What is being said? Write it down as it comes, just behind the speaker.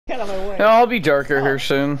Get out of my way. No, I'll be darker here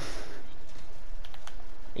soon.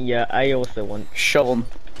 Yeah, I also want. Shovel 'em.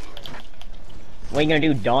 What are you gonna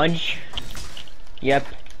do? Dodge? Yep.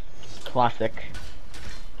 Classic.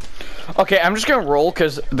 Okay, I'm just gonna roll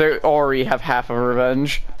because they already have half of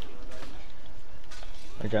revenge.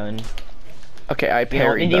 We're done. Okay, I You know,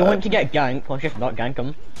 parried do you that. want to get ganked? Let's just not gank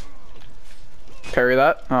him. Parry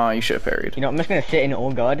that? Oh, you should have parried. You know, I'm just gonna sit in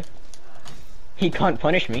Oh God. He can't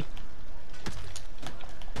punish me.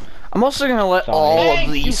 I'm also gonna let Sorry. all Thanks,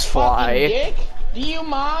 of you these fucking fly. dick. Do you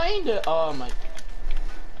mind? Oh my.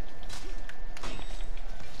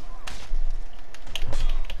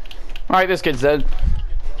 Alright, this kid's dead.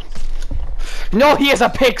 No, he has a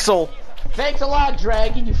pixel! Thanks a lot,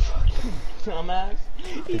 Dragon, you fucking dumbass.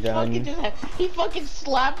 He Done. he fucking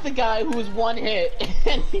slapped the guy who was one hit,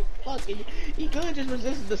 and he could've just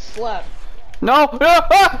resisted the slap. No!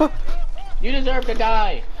 No! You deserve to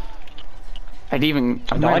die. I'm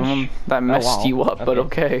not Dodge? even that messed wow. you up, but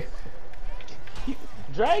okay.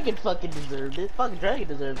 Dragon fucking deserved it. Fucking Dragon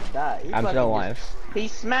deserves to die. I'm still alive. He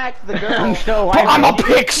smacked the girl. I'm still alive. But I'm a He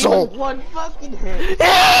pixel! was one fucking hit.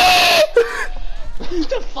 What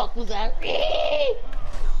the fuck was that?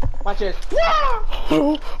 Watch this.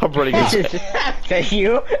 I'm running into Is that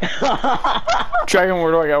you? Dragon,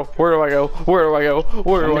 where do I go? Where do I go? Where do I go?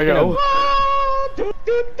 Where do I go?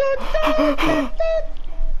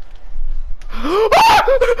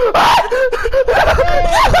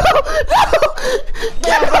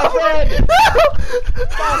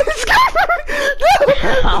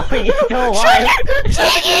 How are you still alive?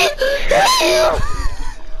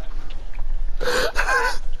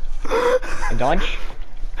 Dodge?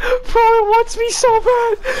 Bro, it wants me so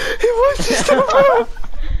bad. It wants me so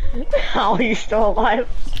bad. How are you still alive?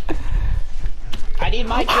 I need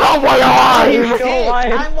my kill. Oh my You're god! still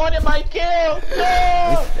alive. I wanted my kill.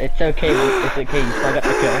 No. It's okay, it's okay, you still got the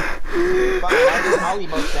kill. Fine, I'll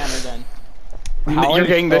emote damage then. How are You're you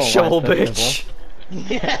getting the still shovel, alive, first of bitch.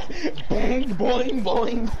 Yeah. Boing, boing,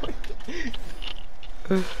 boing,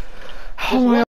 boing. Oh my